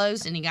still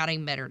closed, and he got a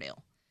better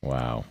deal.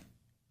 Wow.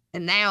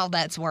 And now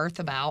that's worth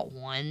about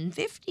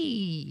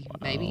 $150,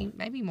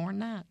 maybe more than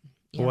that.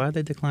 Yeah. Why did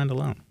they decline the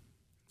loan?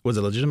 Was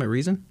it a legitimate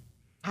reason?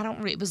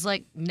 It was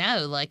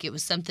it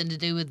was something to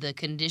do with the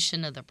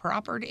condition of the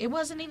property. It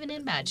wasn't even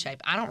in bad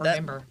shape. I don't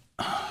remember.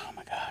 Oh,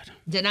 my God.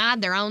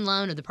 Denied their own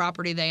loan of the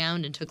property they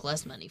owned and took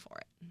less money for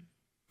it.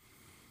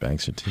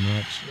 Banks are too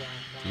much. Yeah,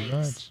 Too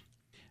thanks. much.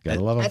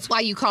 Gotta love them. That's why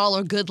you call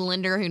a good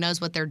lender who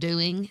knows what they're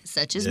doing,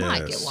 such as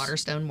Mike at Yes.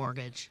 Waterstone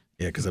Mortgage.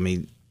 Yeah, because,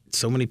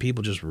 so many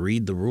people just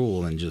read the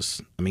rule and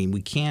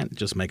we can't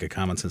just make a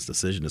common sense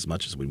decision as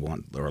much as we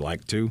want or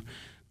like to.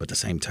 But at the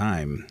same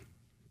time,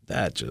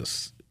 that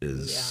just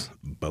is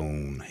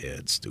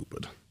bonehead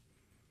stupid.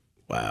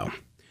 Wow.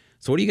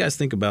 So what do you guys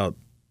think about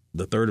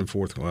the third and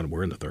fourth? Well,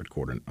 we're in the third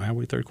quarter. Are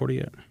we third quarter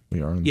yet?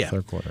 We are in the Yeah.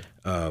 third quarter.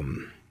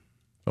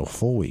 A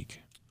full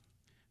week. I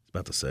was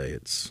about to say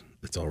it's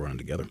all running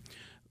together.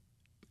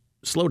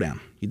 Slow down.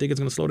 You think it's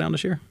going to slow down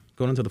this year,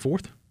 going into the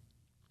fourth?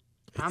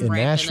 I'm In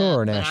ramping Nashville up,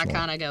 or but national? I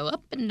kind of go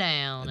up and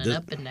down and This-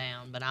 up and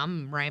down. But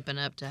I'm ramping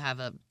up to have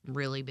a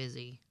really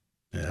busy.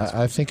 Yeah,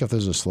 I think if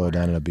there's a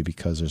slowdown, it'll be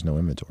because there's no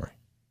inventory.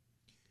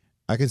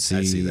 I could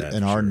see, see that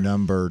and for our sure.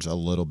 numbers a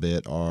little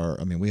bit are.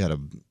 We had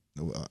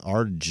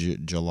our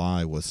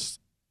July was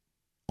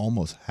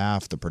almost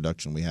half the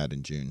production we had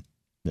in June.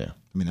 Yeah.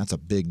 That's a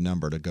big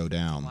number to go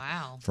down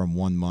Wow. from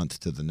 1 month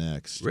to the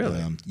next.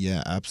 Really?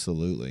 Yeah,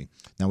 absolutely.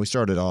 Now we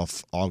started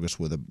off August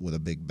with a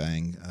big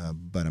bang,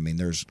 but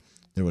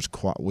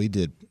we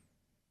did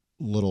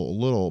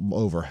little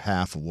over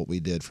half of what we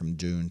did from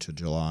June to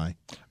July.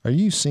 Are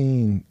you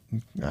seeing?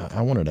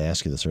 I wanted to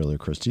ask you this earlier,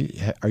 Chris.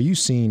 Are you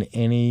seeing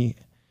any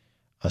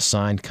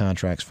assigned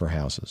contracts for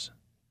houses?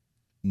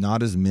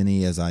 Not as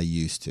many as I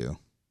used to.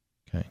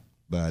 Okay.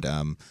 But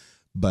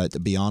to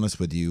be honest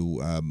with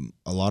you,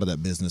 a lot of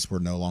that business we're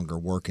no longer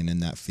working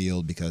in that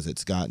field because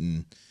it's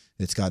gotten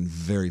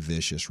very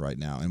vicious right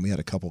now. And we had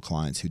a couple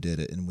clients who did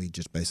it, and we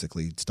just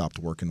basically stopped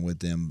working with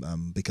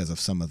them because of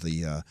some of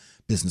the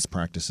business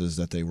practices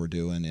that they were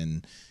doing.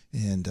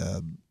 And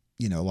a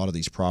lot of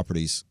these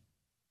properties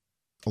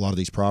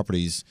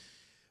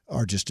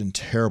are just in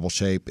terrible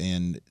shape,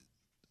 and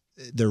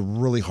they're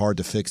really hard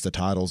to fix the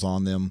titles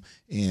on them,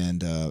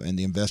 and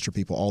the investor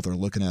people, all they're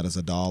looking at is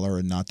a dollar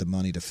and not the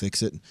money to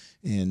fix it,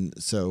 and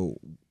so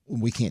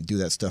we can't do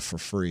that stuff for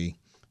free.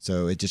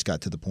 So it just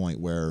got to the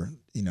point where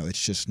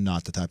it's just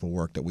not the type of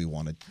work that we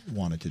wanted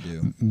to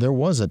do. There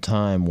was a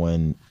time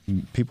when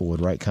people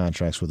would write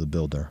contracts with a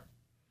builder,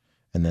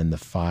 and then the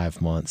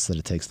 5 months that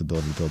it takes the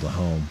builder to build a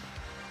home,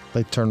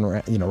 they turn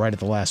around, right at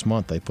the last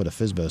month, they put a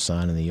FSBO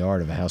sign in the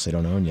yard of a house they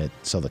don't own yet,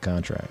 sell the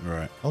contract.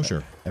 Right. Oh,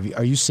 sure.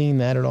 Are you seeing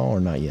that at all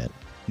or not yet?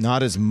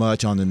 Not as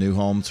much on the new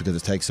homes because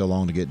it takes so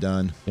long to get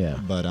done. Yeah.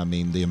 But,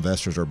 the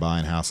investors are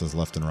buying houses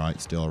left and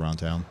right still around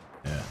town.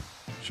 Yeah,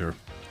 sure.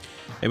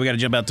 Hey, we got to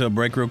jump out to a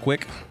break real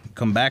quick.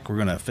 Come back. We're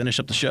going to finish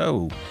up the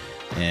show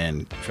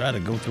and try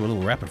to go through a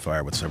little rapid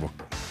fire with several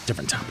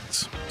different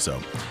topics. So,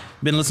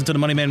 been listening to the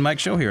Money Man Mike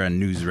Show here on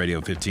News Radio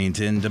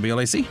 1510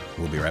 WLAC.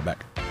 We'll be right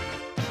back.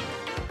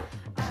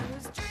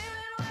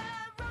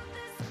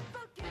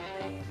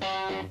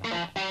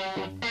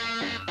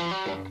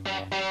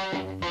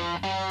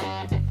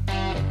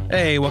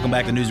 Hey, welcome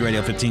back to News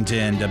Radio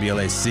 1510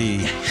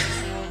 WLAC.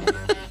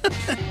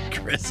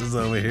 Chris is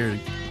over here.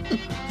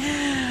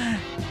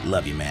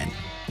 Love you, man.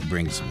 You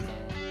bring some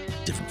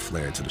different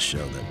flair to the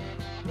show that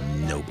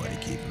nobody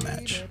can even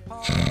match.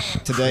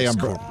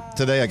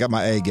 Today I got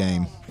my A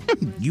game.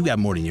 You got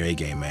more than your A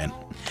game, man.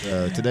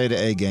 Today the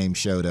A game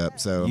showed up.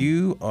 So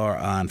you are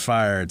on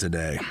fire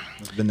today.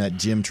 It's been that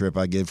gym trip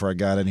I did before I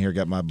got in here,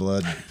 got my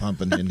blood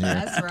pumping in here.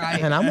 That's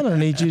right. And I'm going to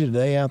need you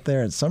today out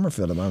there at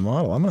Summerfield at my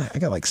model. I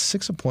got like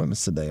 6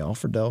 appointments today, all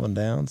for Delvin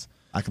Downs.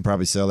 I can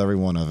probably sell every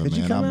one of them, Could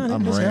you man. come out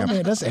I'm and just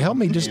ramped. help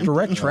me just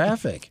direct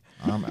traffic.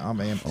 I'm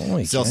amped.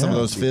 Holy Sell some of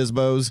those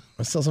FSBOs.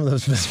 I sell some of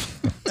those.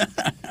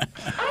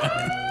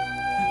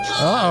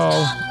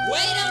 Uh-oh.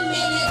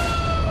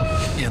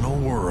 In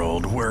a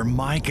world where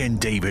Mike and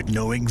David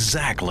know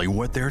exactly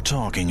what they're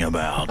talking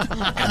about,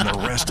 and the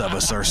rest of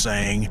us are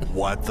saying,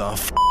 what the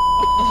f***? All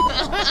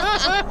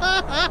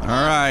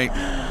right.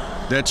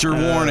 That's your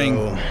warning.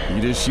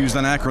 You just used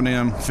an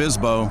acronym,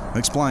 FSBO.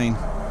 Explain.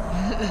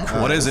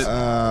 What is it?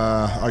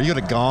 Are you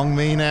going to gong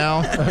me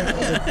now?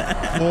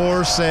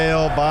 For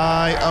sale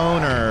by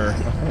owner.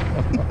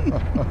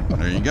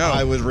 There you go.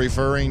 I was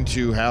referring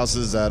to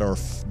houses that are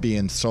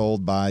being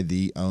sold by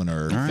the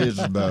owner. right.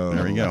 FSBO.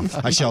 There you go.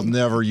 I shall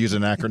never use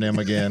an acronym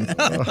again.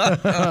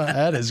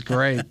 That is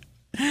great.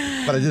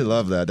 But I did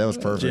love that. That was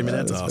perfect. Jimmy,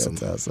 that's awesome.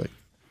 Fantastic.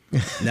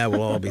 Now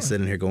we'll all be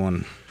sitting here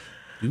going,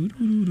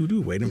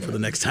 waiting for the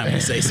next time we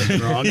say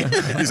something wrong.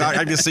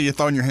 I just see you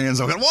throwing your hands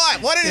over.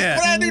 What did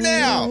I do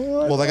now?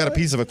 Well, I got a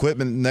piece of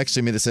equipment next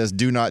to me that says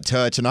 "Do not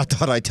touch," and I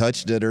thought I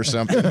touched it or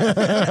something.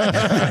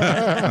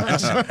 I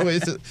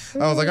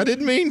was like, I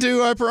didn't mean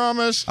to. I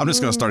promise. I'm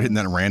just going to start hitting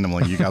that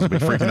randomly. You guys will be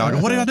freaking out.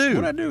 What did I do?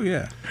 What I do,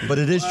 yeah. But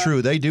it is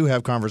true. They do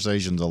have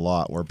conversations a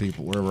lot where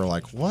we're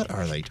like, what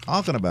are they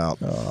talking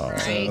about?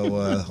 Right.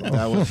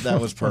 So that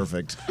was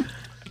perfect.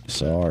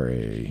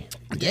 Sorry.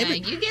 Yeah,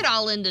 you get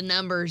all into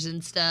numbers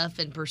and stuff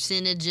and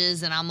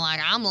percentages, and I'm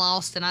like, I'm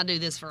lost, and I do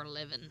this for a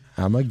living.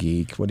 I'm a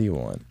geek. What do you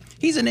want?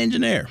 He's an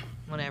engineer.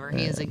 Whatever.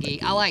 He is a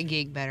geek. I like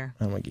geek better.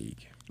 I'm a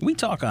geek. We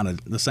talk on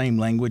the same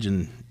language,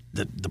 and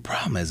the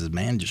problem is,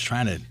 man, just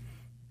trying to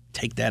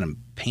take that and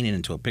paint it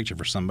into a picture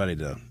for somebody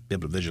to be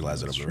able to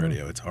visualize it over the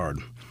radio. It's hard.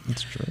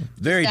 That's true.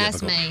 Very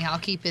That's difficult. me.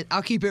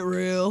 I'll keep it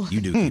real.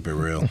 You do keep it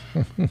real.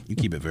 You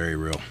keep it very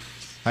real.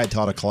 I had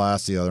taught a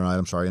class the other night.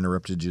 I'm sorry I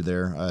interrupted you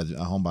there. I had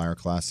a home buyer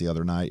class the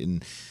other night,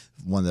 and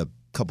one of the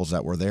couples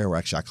that were there,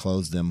 I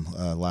closed them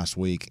last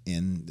week,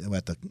 and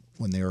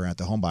when they were at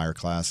the home buyer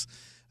class,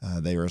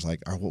 they were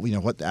like,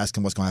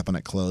 asking what's going to happen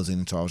at closing.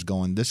 And so I was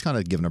just kind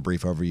of giving a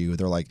brief overview.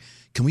 They're like,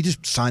 can we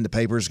just sign the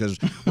papers because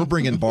we're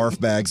bringing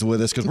barf bags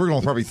with us because we're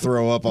going to probably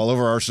throw up all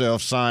over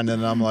ourselves signing.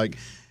 And I'm like,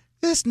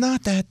 it's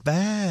not that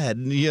bad,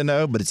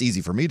 but it's easy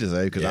for me to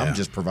say because I'm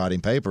just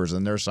providing papers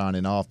and they're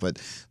signing off. But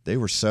they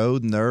were so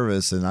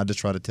nervous, and I just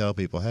try to tell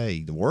people,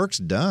 hey, the work's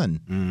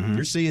done. Mm-hmm.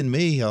 You're seeing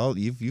me.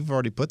 You've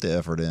already put the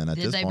effort in at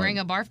this point. Did they bring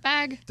a barf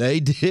bag? They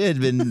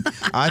did, and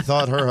I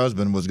thought her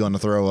husband was going to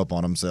throw up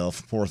on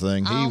himself. Poor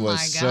thing. He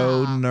was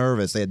so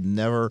nervous. They had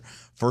never,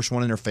 first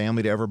one in their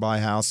family to ever buy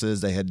houses.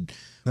 They had...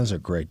 Those are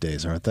great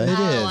days, aren't they? It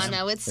is. I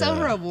know. It's so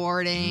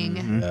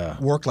rewarding. Yeah.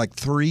 Worked like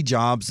 3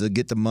 jobs to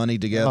get the money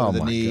together Oh, they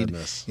my need.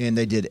 goodness. and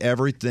they did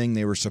everything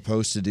they were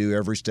supposed to do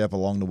every step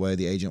along the way.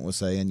 The agent was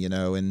saying,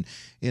 and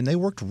they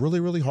worked really,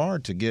 really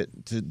hard to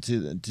get to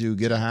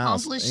get a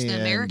house. Accomplish the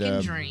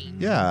American dream.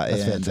 Yeah,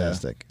 That's and,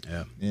 fantastic.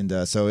 Yeah.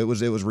 And so it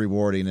was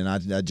rewarding, and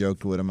I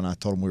joked with him, and I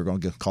told him we were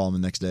going to call him the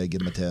next day,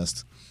 give him a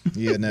test,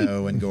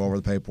 and go over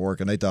the paperwork,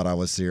 and they thought I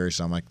was serious.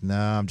 So I'm like, no,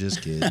 I'm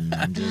just kidding.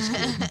 I'm just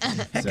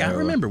kidding. Heck, I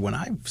remember when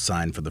I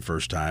signed for the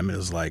first time, it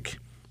was like,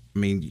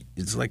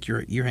 it's like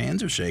your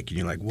hands are shaking.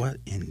 You're like, what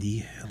in the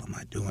hell am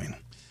I doing?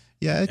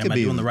 Yeah, it could Am I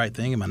be doing the right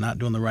thing? Am I not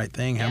doing the right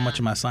thing? How much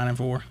am I signing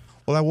for?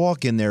 Well, I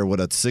walk in there with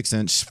a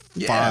 6-inch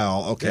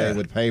file,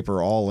 with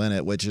paper all in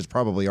it, which is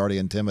probably already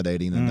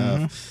intimidating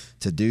enough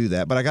to do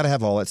that. But I got to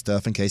have all that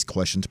stuff in case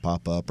questions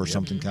pop up or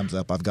something comes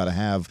up. I've got to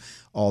have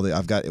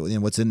I've got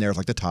what's in there is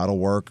like the title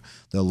work,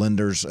 the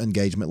lender's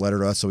engagement letter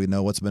to us, so we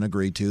know what's been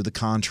agreed to, the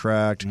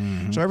contract,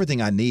 so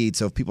everything I need.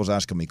 So if people's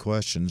asking me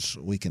questions,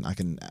 I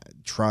can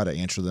try to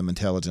answer them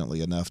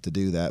intelligently enough to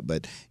do that.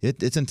 But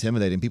it's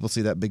intimidating. People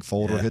see that big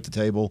folder hit the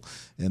table,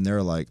 and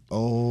they're like,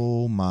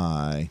 "Oh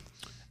my."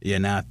 Yeah,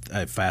 now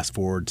I fast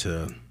forward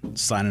to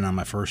signing on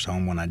my first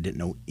home when I didn't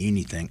know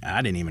anything.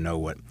 I didn't even know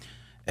what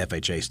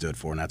FHA stood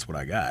for, and that's what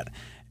I got.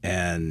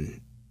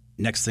 And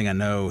next thing I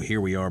know, here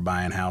we are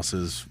buying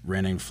houses,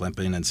 renting,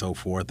 flipping, and so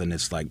forth. And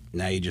it's like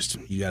now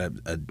you got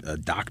a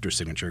doctor's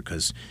signature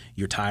because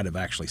you're tired of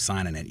actually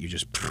signing it. You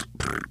just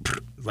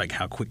like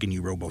how quick can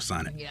you robo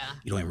sign it? Yeah.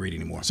 You don't even read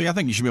anymore. See, I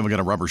think you should be able to get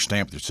a rubber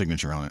stamp with your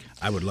signature on it.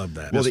 I would love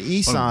that. Well, the boom,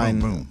 e-sign,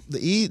 boom, boom.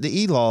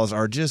 the e-laws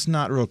are just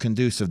not real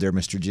conducive there,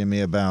 Mr. Jimmy,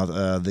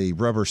 about the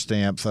rubber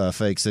stamp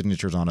fake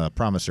signatures on a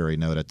promissory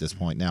note at this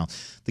point. Now,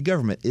 the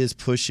government is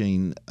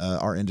pushing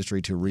our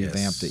industry to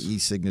revamp the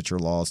e-signature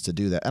laws to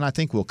do that, and I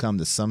think we'll come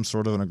to some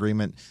sort of an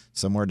agreement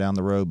somewhere down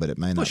the road, but it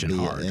may not Pushing be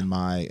hard. in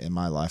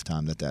my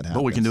lifetime that happens.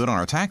 But we can do it on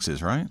our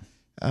taxes, right?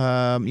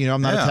 I'm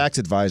not Yeah. a tax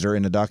advisor,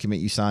 and the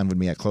document you signed with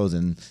me at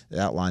closing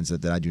outlines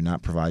that I do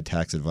not provide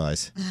tax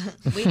advice.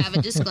 We have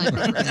a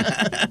disclaimer. For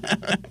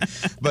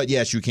that. But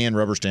yes, you can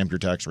rubber stamp your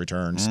tax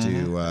returns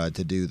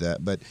to do that.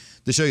 But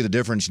to show you the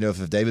difference,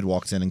 if David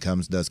walks in and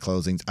does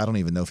closings, I don't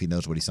even know if he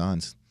knows what he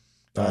signs.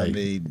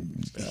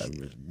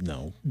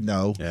 No.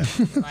 No. Yeah.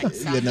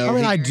 Like,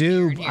 I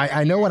do.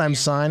 I know what I'm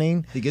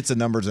signing, He gets the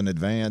numbers in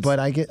advance. but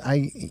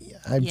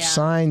I've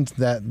signed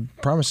that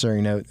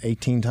promissory note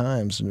 18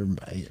 times, and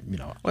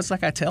Well, it's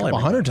like I tell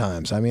everybody. 100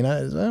 times. I mean,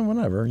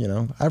 whatever.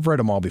 I've read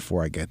them all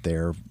before I get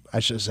there. I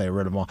should say I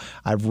read them all.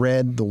 I've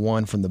read the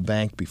one from the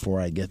bank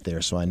before I get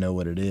there, so I know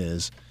what it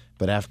is.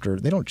 But after,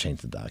 they don't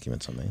change the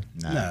documents on me.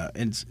 No,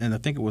 and I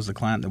think it was the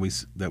client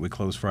that we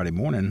closed Friday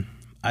morning.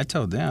 I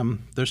told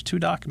them there's 2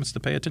 documents to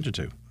pay attention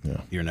to: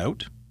 your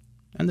note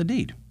and the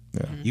deed.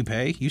 Yeah. You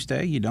pay, you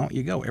stay. You don't,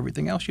 you go.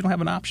 Everything else, you don't have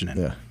an option in.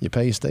 Yeah, you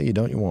pay, you stay, you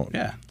don't, you won't.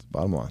 Yeah. It's the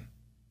bottom line.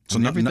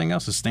 So everything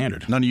else is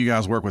standard. None of you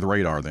guys work with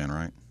radar then,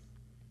 right?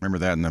 Remember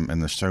that in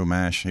the show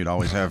MASH? He'd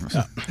always have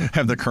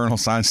the colonel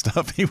sign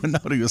stuff. He would know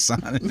what he was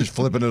signing. just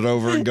flipping it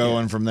over and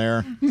going from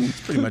there. It's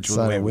pretty much the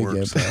Sign way a it weekend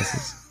works.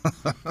 passes.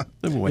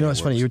 The way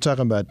It's it funny. works. You were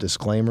talking about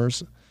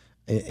disclaimers,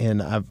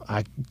 and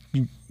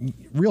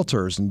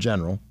realtors in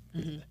general.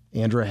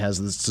 Andra has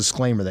this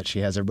disclaimer that she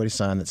has everybody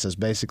sign that says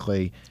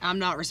basically, I'm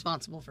not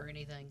responsible for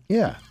anything.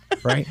 yeah,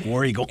 right.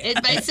 War Eagle.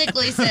 It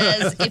basically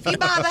says if you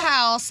buy the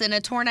house and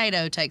a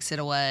tornado takes it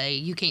away,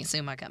 you can't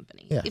sue my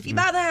company. Yeah. If you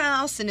buy the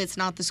house and it's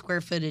not the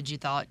square footage you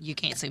thought, you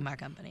can't sue my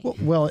company.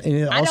 Well, and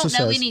it I also don't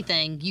know says,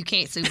 anything. You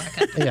can't sue my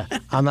company. yeah,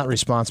 I'm not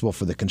responsible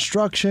for the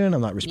construction.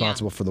 I'm not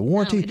responsible for the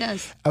warranty. it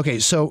does. Okay,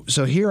 so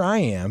here I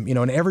am,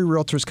 and every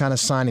realtor's kind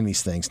of signing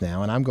these things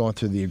now, and I'm going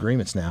through the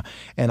agreements now,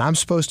 and I'm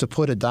supposed to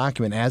put a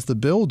document as the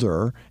builder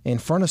in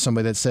front of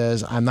somebody that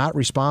says I'm not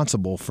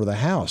responsible for the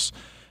house.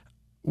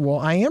 Well,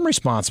 I am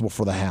responsible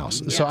for the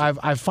house. So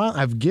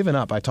I've given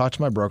up. I talked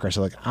to my broker. I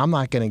said, look, I'm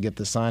not going to get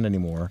this signed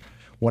anymore.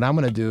 What I'm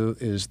going to do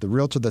is the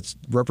realtor that's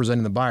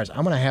representing the buyers,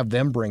 I'm going to have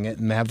them bring it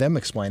and have them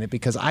explain it,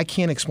 because I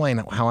can't explain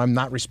how I'm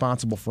not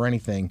responsible for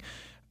anything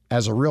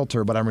as a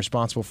realtor, but I'm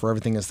responsible for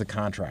everything as the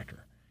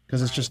contractor.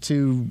 Because it's just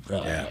too,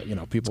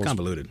 people. It's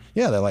convoluted.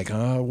 Yeah, they're like,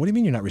 what do you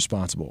mean you're not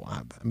responsible?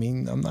 I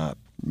mean, I'm not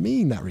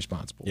not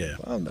responsible. Yeah.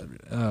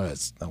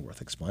 It's not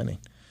worth explaining.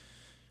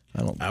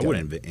 I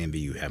wouldn't envy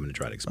you having to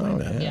try to explain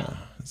that. Yeah.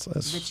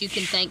 It's- But you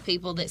can thank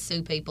people that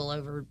sue people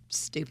over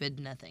stupid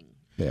nothing.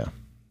 yeah.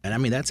 And I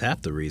mean, that's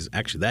half the reason.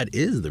 Actually, that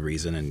is the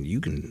reason, and you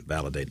can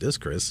validate this,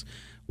 Chris,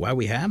 why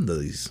we have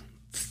these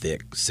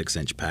thick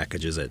 6-inch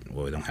packages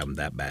we don't have them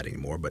that bad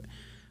anymore, but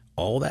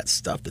all that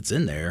stuff that's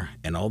in there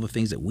and all the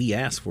things that we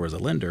ask for as a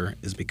lender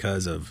is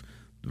because of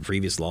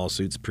previous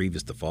lawsuits,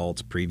 previous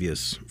defaults,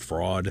 previous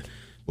fraud.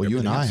 Well, you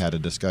and everything I else. had a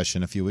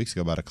discussion a few weeks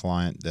ago about a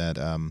client that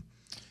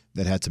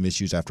had some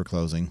issues after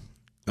closing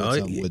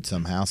with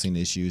some housing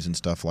issues and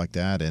stuff like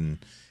that. And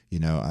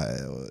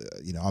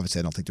obviously,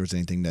 I don't think there was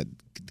anything that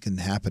can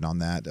happen on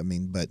that. I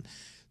mean, but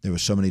there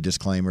was so many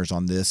disclaimers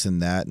on this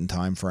and that and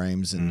time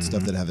frames and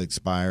stuff that have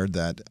expired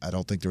that I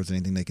don't think there was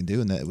anything they can do.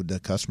 And that the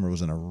customer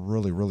was in a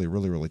really, really,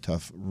 really, really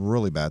tough,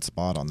 really bad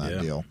spot on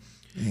that deal.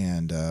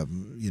 And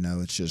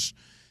it's just.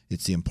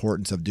 it's the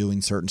importance of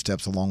doing certain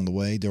steps along the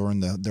way during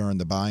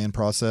the buy-in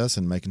process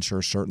and making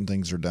sure certain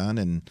things are done.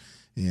 And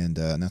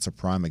that's a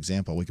prime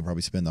example. We could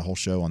probably spend the whole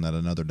show on that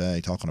another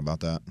day talking about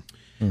that.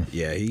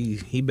 Yeah,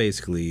 he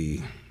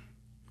basically,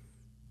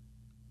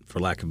 for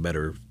lack of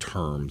better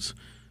terms,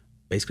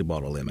 basically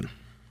bought a lemon.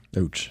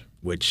 Ouch.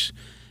 Which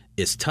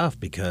is tough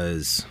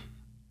because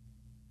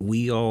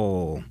we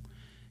all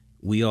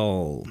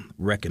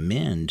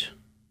recommend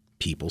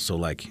people. So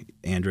like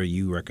Andra,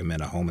 you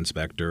recommend a home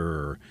inspector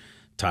or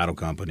title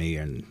company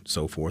and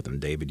so forth, and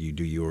David, you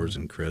do yours,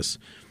 and Chris.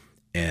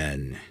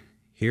 And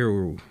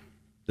here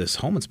this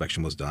home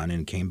inspection was done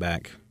and came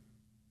back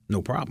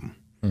no problem.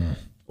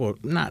 Or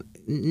not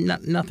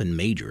nothing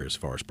major as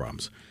far as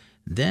problems.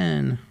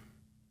 Then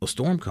a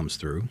storm comes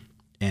through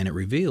and it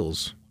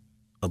reveals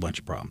a bunch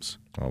of problems.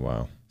 Oh,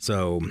 wow.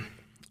 So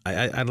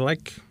I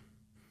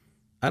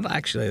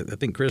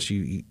think, Chris,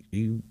 you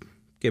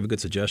gave a good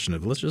suggestion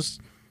of let's just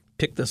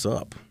pick this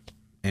up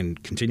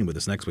and continue with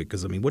this next week.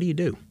 Because, I mean, what do you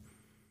do?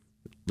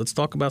 Let's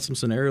talk about some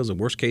scenarios, the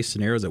worst case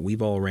scenarios that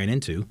we've all ran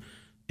into.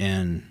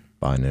 And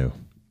buy new.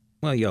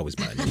 Well, you always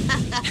buy new.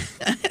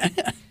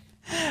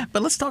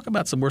 But let's talk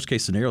about some worst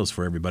case scenarios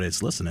for everybody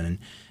that's listening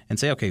and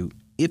say, okay,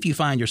 if you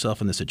find yourself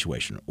in this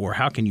situation, or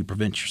how can you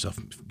prevent yourself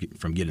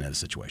from getting in this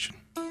situation?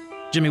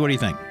 Jimmy, what do you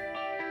think?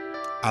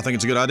 I think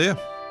it's a good idea.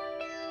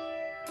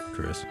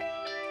 Chris?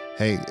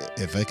 Hey,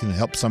 if it can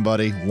help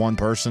somebody, one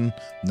person,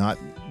 not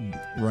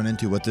run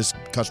into what this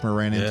customer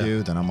ran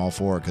into, then I'm all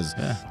for it because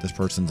this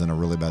person's in a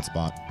really bad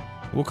spot.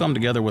 We'll come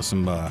together with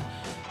some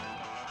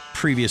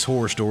previous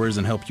horror stories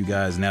and help you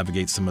guys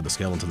navigate some of the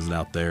skeletons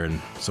out there and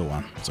so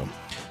on. So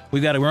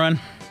we've got to run.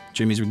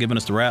 Jimmy's giving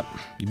us the wrap.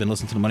 You've been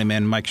listening to the Money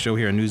Man Mike Show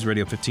here on News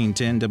Radio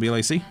 1510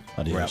 WLAC.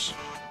 Adios.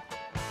 Wrap.